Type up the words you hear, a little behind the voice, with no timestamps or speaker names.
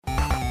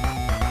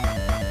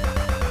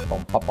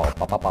Yeah,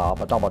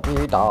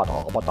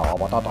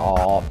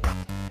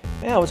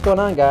 what's going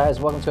on, guys?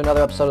 Welcome to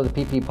another episode of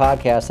the PP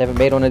Podcast. I haven't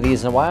made one of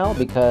these in a while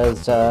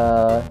because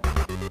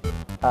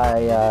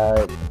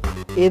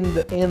in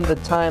the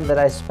time that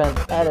I spent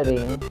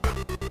editing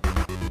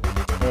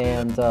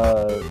and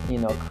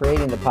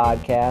creating the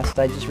podcast,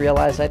 I just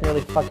realized I didn't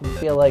really fucking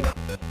feel like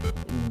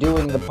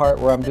doing the part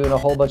where I'm doing a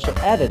whole bunch of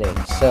editing.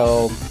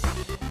 So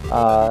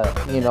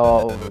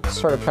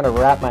sort of trying to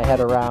wrap my head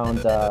around.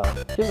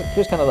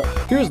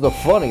 Here's the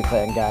funny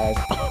thing, guys.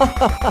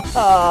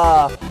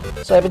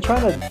 So I've been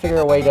trying to figure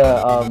a way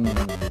to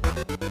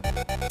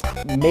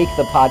make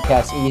the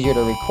podcast easier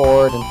to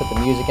record and put the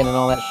music in and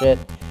all that shit.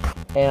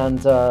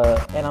 And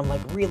I'm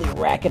like really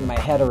racking my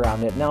head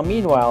around it. Now,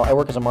 meanwhile, I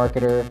work as a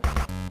marketer,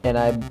 and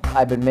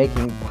I've been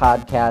making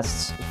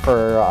podcasts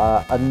for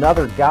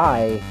another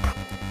guy,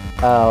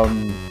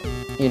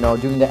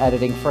 doing the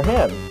editing for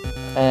him.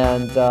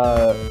 And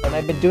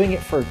I've been doing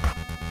it for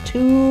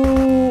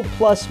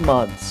 2+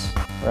 months,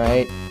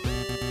 right?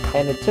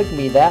 And it took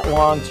me that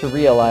long to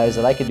realize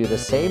that I could do the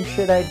same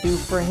shit I do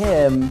for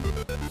him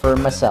for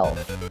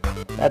myself.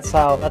 That's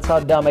how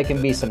dumb I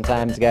can be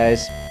sometimes,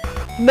 guys.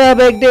 No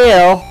big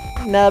deal.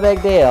 No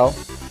big deal.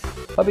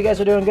 Hope you guys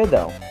are doing good,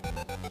 though.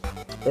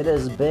 It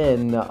has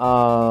been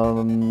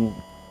a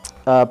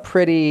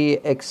pretty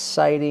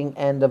exciting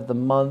end of the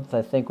month.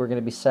 I think we're going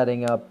to be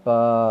setting up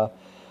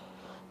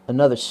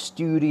another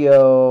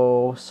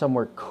studio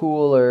somewhere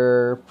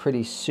cooler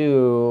pretty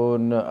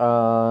soon.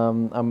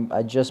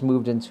 I just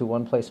moved into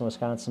one place in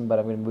Wisconsin, but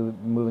I'm going to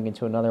be moving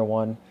into another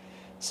one.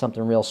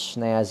 Something real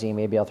snazzy.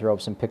 Maybe I'll throw up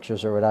some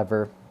pictures or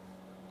whatever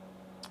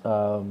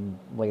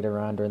later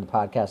on during the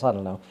podcast. I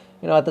don't know.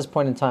 At this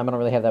point in time, I don't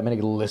really have that many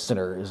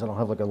listeners. I don't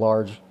have like a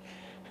large...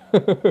 I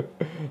don't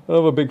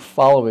have a big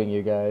following,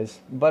 you guys.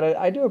 But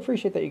I do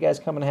appreciate that you guys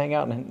come and hang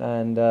out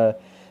and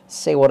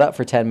say what up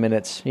for 10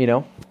 minutes,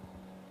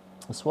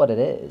 That's what it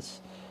is.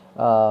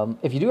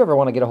 If you do ever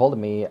want to get a hold of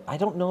me, I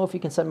don't know if you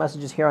can send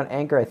messages here on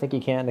Anchor. I think you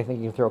can. I think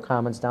you can throw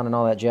comments down and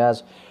all that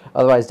jazz.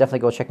 Otherwise, definitely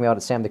go check me out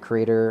at Sam the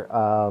Creator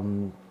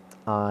on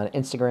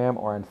Instagram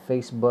or on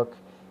Facebook.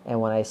 And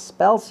when I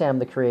spell Sam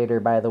the Creator,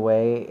 by the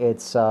way,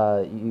 it's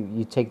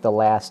you take the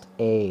last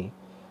A,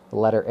 the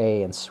letter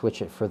A, and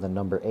switch it for the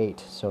number 8.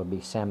 So it'd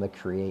be Sam the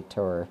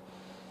Creator,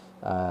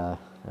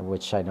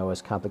 which I know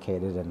is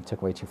complicated and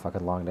took way too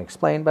fucking long to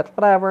explain, but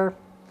whatever.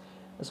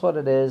 That's what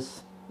it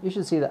is. You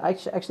should see that.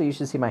 Actually, you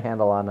should see my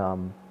handle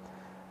on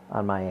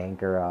my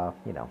Anchor.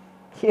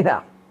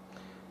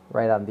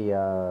 Right on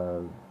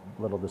the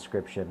little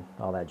description,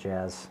 all that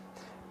jazz.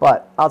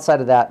 But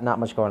outside of that, not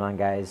much going on,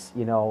 guys.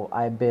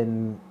 I've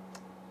been.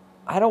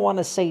 I don't want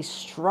to say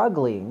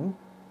struggling,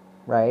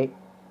 right?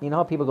 You know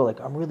how people go like,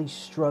 I'm really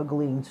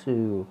struggling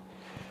to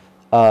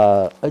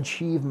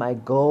achieve my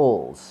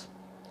goals.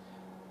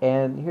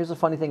 And here's the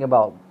funny thing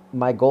about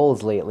my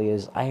goals lately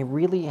is I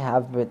really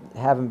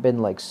haven't been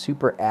like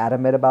super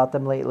adamant about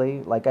them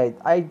lately. Like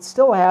I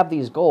still have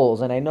these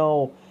goals, and I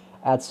know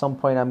at some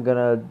point I'm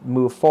gonna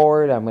move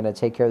forward. I'm gonna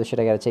take care of the shit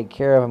I gotta take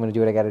care of. I'm gonna do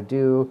what I gotta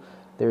do.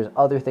 There's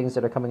other things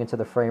that are coming into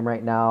the frame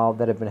right now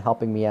that have been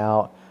helping me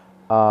out.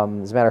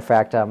 As a matter of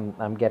fact,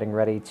 I'm getting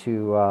ready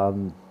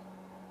to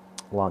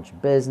launch a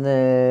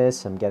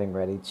business. I'm getting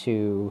ready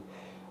to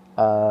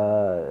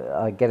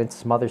get into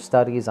some other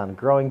studies on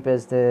growing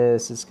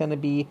business. It's gonna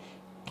be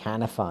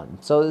kind of fun.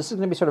 So this is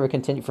going to be sort of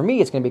for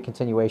me, it's going to be a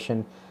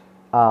continuation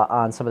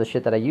on some of the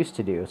shit that I used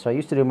to do. So I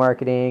used to do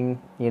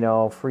marketing,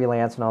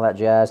 freelance and all that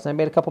jazz, and I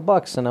made a couple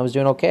bucks, and I was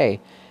doing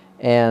okay.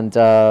 And,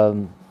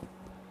 things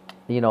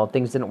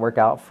didn't work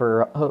out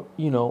for,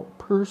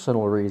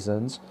 personal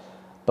reasons.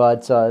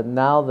 But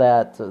now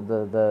that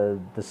the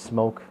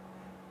smoke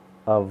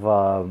of,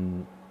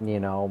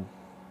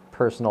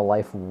 personal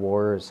life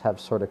wars have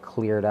sort of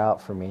cleared out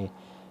for me,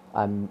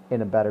 I'm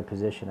in a better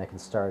position. I can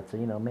start to,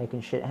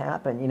 making shit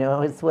happen.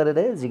 It's what it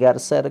is. You got to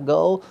set a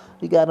goal.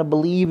 You got to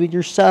believe in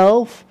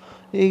yourself.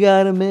 You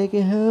got to make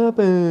it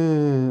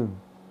happen.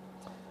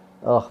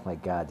 Oh my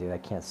God, dude, I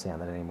can't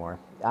stand that anymore.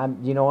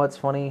 You know what's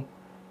funny?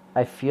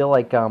 I feel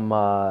like I'm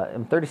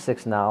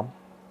 36 now.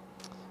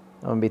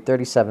 I'm gonna be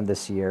 37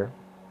 this year.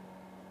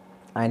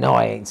 I know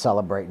I ain't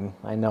celebrating.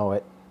 I know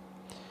it.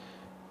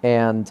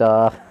 And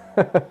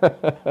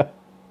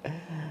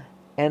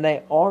and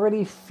I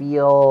already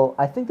feel,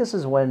 I think this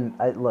is when,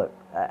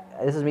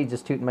 this is me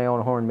just tooting my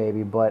own horn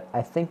maybe, but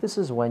I think this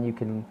is when you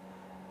can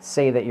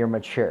say that you're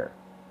mature,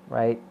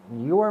 right?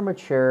 You are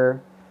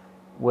mature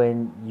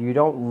when you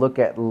don't look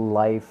at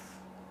life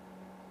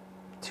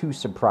too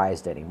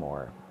surprised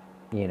anymore.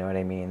 You know what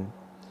I mean?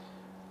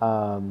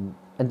 And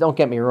don't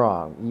get me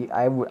wrong,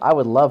 I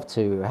would love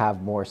to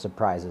have more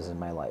surprises in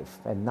my life,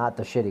 and not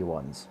the shitty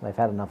ones. I've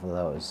had enough of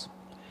those.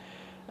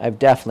 I've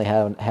definitely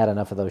had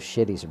enough of those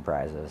shitty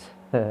surprises.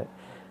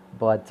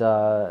 But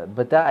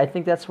that, I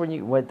think that's when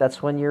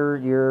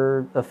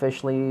you're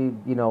officially,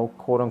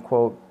 quote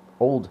unquote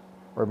old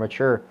or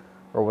mature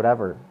or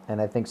whatever. And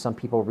I think some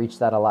people reach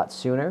that a lot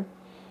sooner.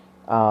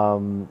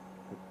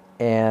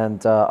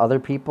 And other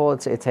people,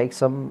 it takes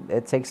them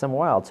a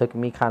while. It took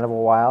me kind of a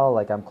while.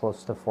 Like, I'm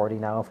close to 40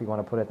 now, if you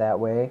want to put it that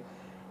way,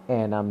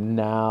 and I'm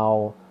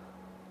now,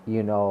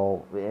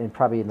 and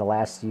probably in the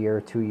last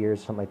year, 2 years,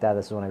 something like that.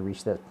 This is when I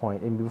reached that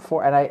point. And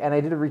before, and I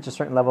did reach a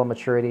certain level of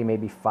maturity,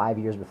 maybe 5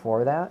 years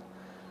before that.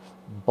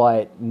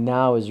 But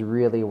now is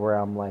really where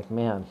I'm like,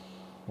 man,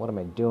 what am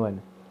I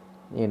doing?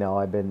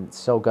 I've been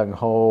so gung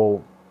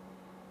ho,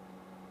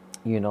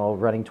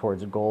 running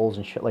towards goals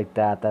and shit like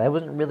that I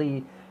wasn't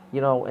really,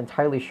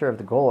 entirely sure of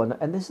the goal.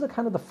 And this is the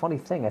kind of the funny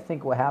thing. I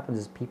think what happens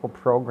is people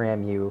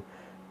program you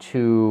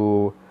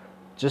to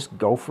just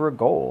go for a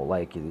goal.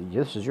 Like,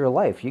 this is your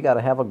life. You got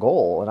to have a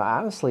goal. And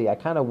honestly, I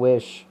kind of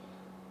wish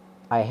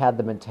I had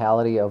the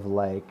mentality of,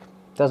 like,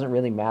 doesn't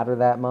really matter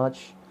that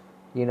much.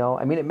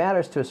 I mean, it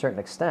matters to a certain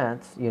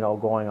extent,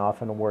 going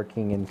off and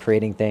working and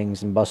creating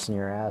things and busting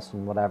your ass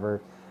and whatever,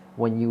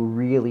 when you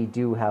really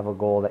do have a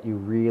goal that you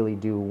really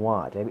do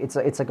want. I mean, it's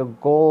like a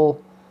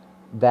goal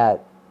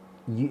that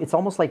it's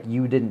almost like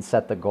you didn't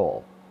set the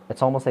goal.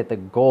 It's almost like the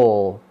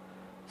goal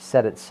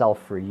set itself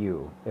for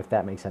you, if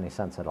that makes any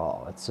sense at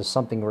all. It's just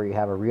something where you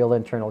have a real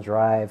internal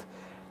drive.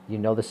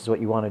 This is what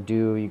you want to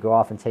do. You go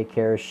off and take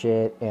care of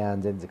shit,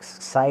 and it's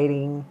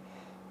exciting,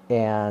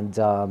 and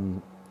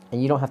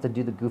you don't have to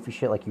do the goofy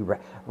shit like you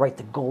write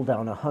the goal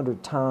down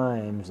 100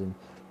 times and,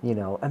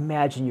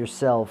 imagine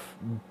yourself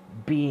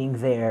being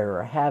there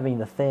or having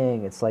the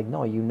thing. It's like,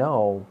 no, you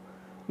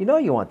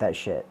want that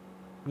shit.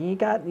 You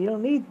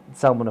don't need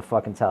someone to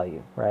fucking tell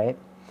you, right?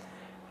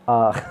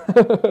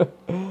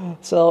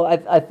 So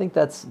I think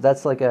that's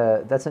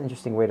an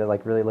interesting way to,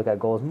 like, really look at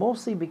goals,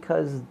 mostly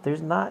because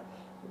there's not,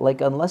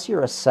 like, unless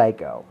you're a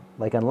psycho,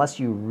 like, unless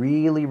you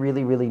really,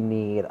 really, really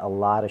need a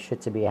lot of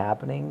shit to be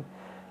happening,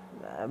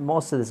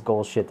 most of this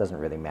goal shit doesn't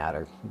really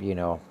matter,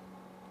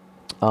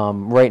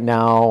 Right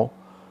now,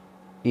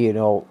 it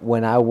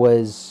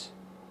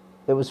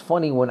was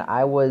funny when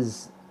I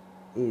was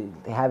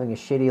having a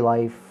shitty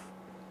life,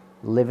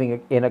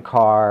 living in a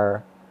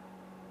car,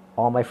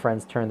 all my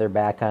friends turned their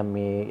back on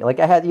me. Like,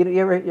 I had, you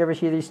ever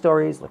hear these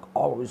stories? Like,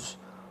 I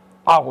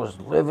was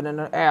living in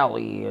an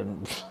alley,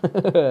 and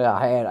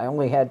I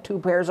only had 2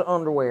 pairs of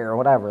underwear or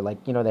whatever.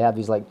 Like, they have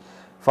these, like,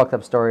 fucked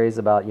up stories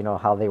about,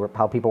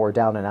 how people were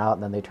down and out,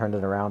 and then they turned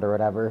it around or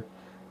whatever.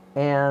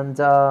 And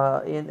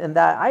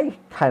that I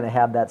kind of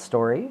had that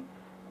story,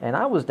 and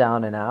I was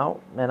down and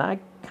out, and I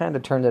kind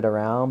of turned it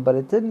around, but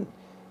it didn't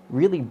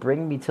really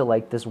bring me to,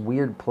 like, this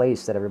weird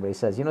place that everybody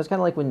says. It's kind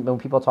of like when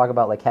people talk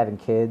about, like, having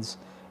kids,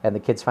 and the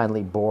kid's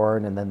finally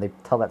born, and then they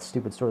tell that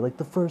stupid story, like,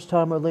 the first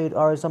time I laid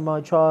eyes on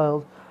my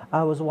child,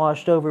 I was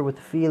washed over with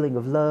the feeling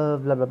of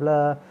love, blah, blah,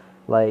 blah.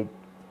 Like,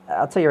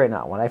 I'll tell you right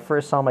now, when I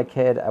first saw my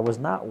kid, I was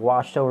not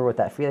washed over with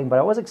that feeling, but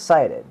I was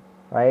excited,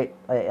 right?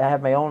 I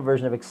have my own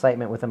version of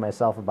excitement within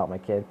myself about my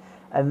kid.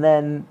 And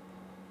then,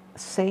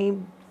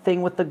 same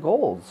thing with the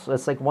goals.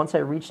 It's like, once I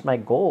reached my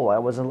goal, I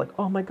wasn't like,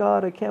 oh my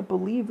God, I can't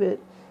believe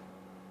it.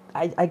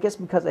 I guess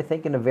because I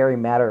think in a very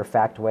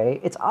matter-of-fact way,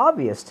 it's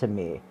obvious to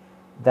me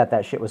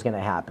that shit was going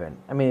to happen.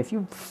 I mean, if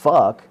you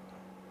fuck,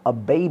 a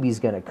baby's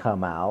going to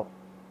come out,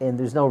 and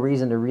there's no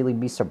reason to really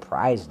be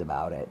surprised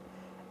about it.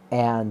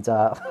 And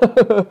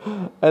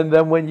and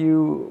then when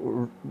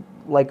you,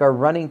 like, are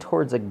running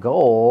towards a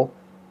goal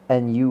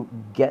and you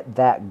get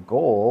that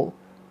goal,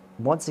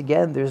 once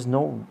again, there's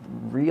no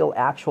real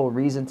actual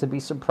reason to be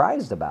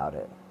surprised about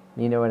it.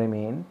 You know what I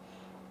mean?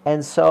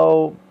 And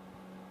so,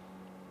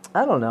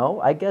 I don't know.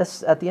 I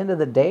guess at the end of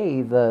the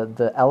day,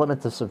 the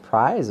element of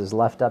surprise is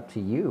left up to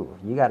you.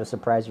 You got to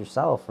surprise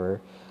yourself or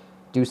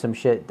do some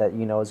shit that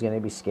is going to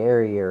be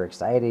scary or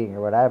exciting or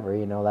whatever.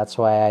 That's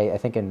why I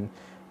think in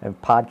a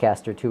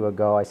podcast or two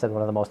ago, I said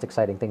one of the most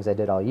exciting things I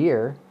did all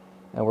year,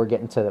 and we're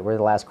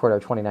the last quarter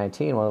of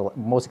 2019. One of the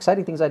most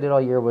exciting things I did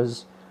all year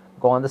was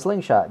go on the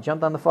slingshot.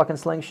 Jumped on the fucking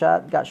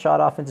slingshot, got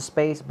shot off into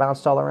space,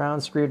 bounced all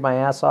around, screwed my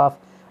ass off.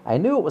 I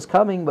knew it was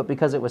coming, but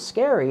because it was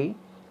scary,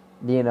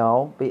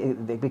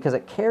 because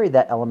it carried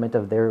that element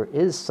of there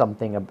is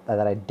something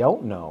that I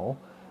don't know,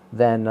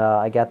 then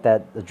I got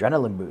that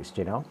adrenaline boost,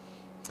 So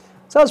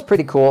that was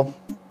pretty cool.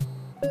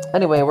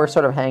 Anyway, we're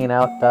sort of hanging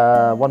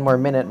out. One more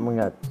minute, and we're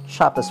going to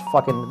chop this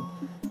fucking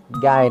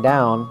guy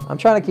down. I'm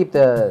trying to keep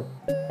the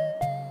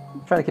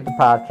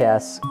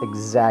podcast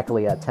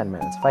exactly at 10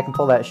 minutes. If I can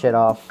pull that shit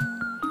off,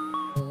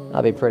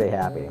 I'll be pretty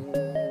happy.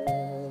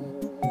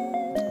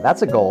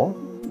 That's a goal.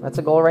 That's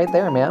a goal right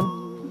there, man.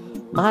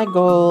 My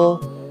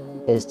goal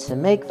is to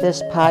make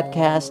this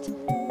podcast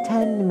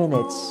 10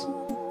 minutes.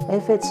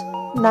 If it's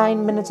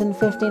 9 minutes and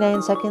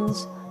 59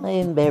 seconds, I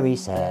am very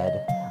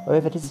sad. Or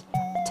if it is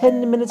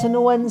 10 minutes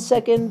and 1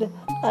 second,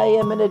 I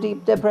am in a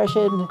deep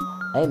depression.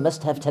 I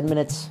must have 10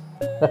 minutes.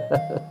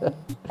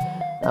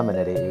 I'm an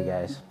idiot, you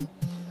guys.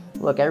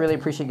 Look, I really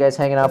appreciate you guys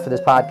hanging out for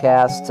this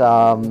podcast.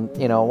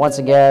 Once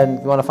again,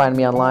 if you want to find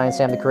me online,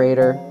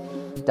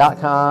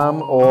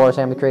 samthecreator.com or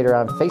Sam the Creator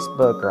on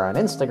Facebook or on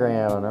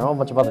Instagram and a whole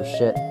bunch of other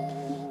shit.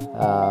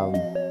 I'm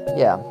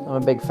a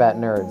big fat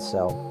nerd,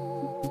 so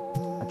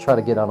I try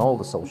to get on all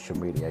the social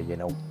media,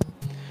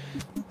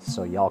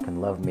 so y'all can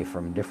love me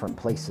from different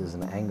places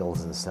and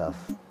angles and stuff.